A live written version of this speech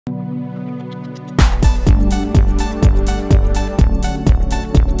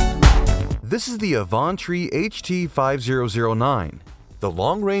This is the Avantree HT5009, the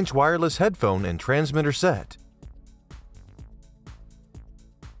long-range wireless headphone and transmitter set.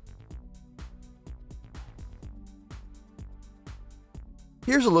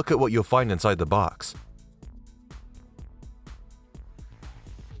 Here's a look at what you'll find inside the box.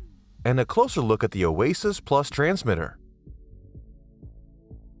 And a closer look at the Oasis Plus transmitter.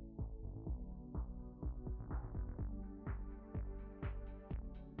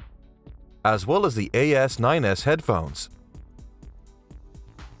 As well as the AS9S headphones.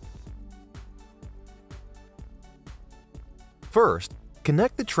 First,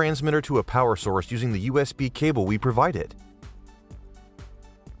 connect the transmitter to a power source using the USB cable we provided.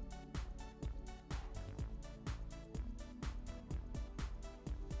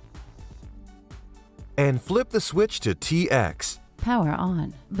 And flip the switch to TX. Power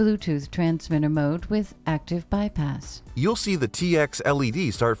on. Bluetooth transmitter mode with active bypass. You'll see the TX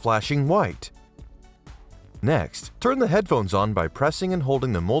LED start flashing white. Next, turn the headphones on by pressing and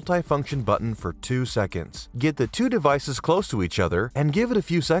holding the multifunction button for 2 seconds. Get the two devices close to each other and give it a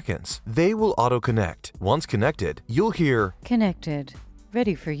few seconds. They will auto-connect. Once connected, you'll hear Connected.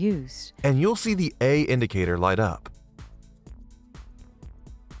 Ready for use. And you'll see the A indicator light up.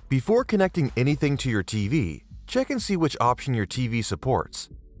 Before connecting anything to your TV, check and see which option your TV supports: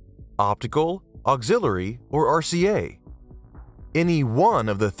 optical, auxiliary, or RCA. Any one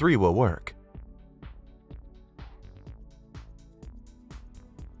of the three will work.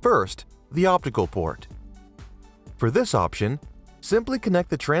 First, the optical port. For this option, simply connect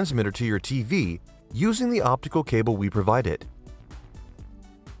the transmitter to your TV using the optical cable we provided.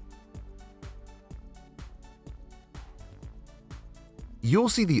 You'll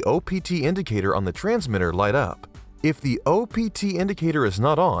see the OPT indicator on the transmitter light up. If the OPT indicator is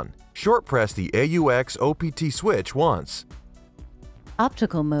not on, short press the AUX OPT switch once.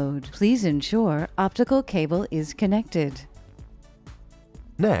 Optical mode. Please ensure optical cable is connected.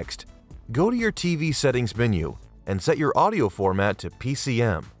 Next, go to your TV settings menu and set your audio format to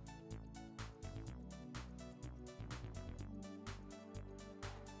PCM.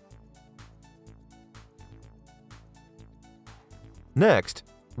 Next,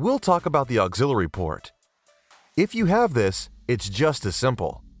 we'll talk about the auxiliary port. If you have this, it's just as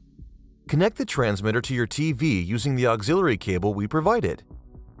simple. Connect the transmitter to your TV using the auxiliary cable we provided.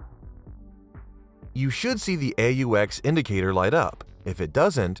 You should see the AUX indicator light up. If it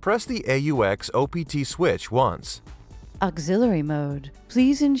doesn't, press the AUX OPT switch once. Auxiliary mode.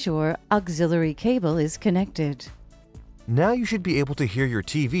 Please ensure auxiliary cable is connected. Now you should be able to hear your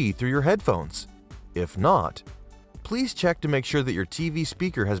TV through your headphones. If not, please check to make sure that your TV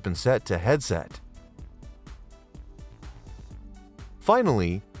speaker has been set to headset.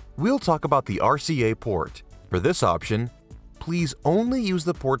 Finally, we'll talk about the RCA port. For this option, please only use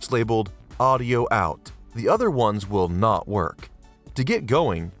the ports labeled Audio Out. The other ones will not work. To get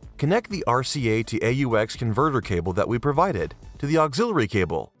going, connect the RCA to AUX converter cable that we provided to the auxiliary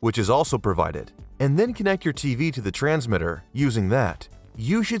cable, which is also provided, and then connect your TV to the transmitter using that.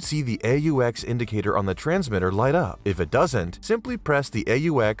 You should see the AUX indicator on the transmitter light up. If it doesn't, simply press the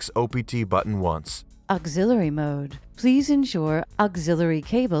AUX OPT button once. Auxiliary mode. Please ensure auxiliary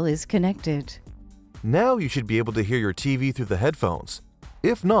cable is connected. Now you should be able to hear your TV through the headphones.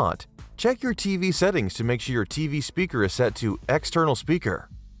 If not, check your TV settings to make sure your TV speaker is set to external speaker.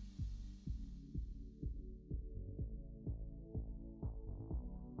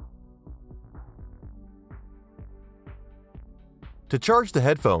 To charge the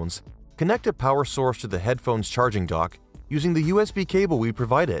headphones, connect a power source to the headphones charging dock using the USB cable we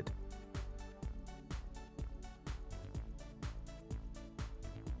provided.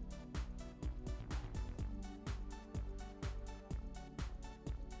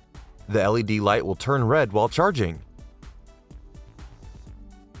 The LED light will turn red while charging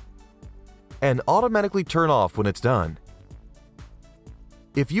and automatically turn off when it's done.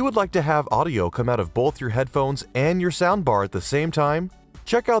 If you would like to have audio come out of both your headphones and your soundbar at the same time,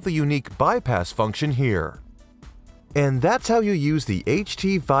 check out the unique bypass function here. And that's how you use the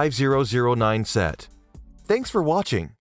HT5009 set. Thanks for watching.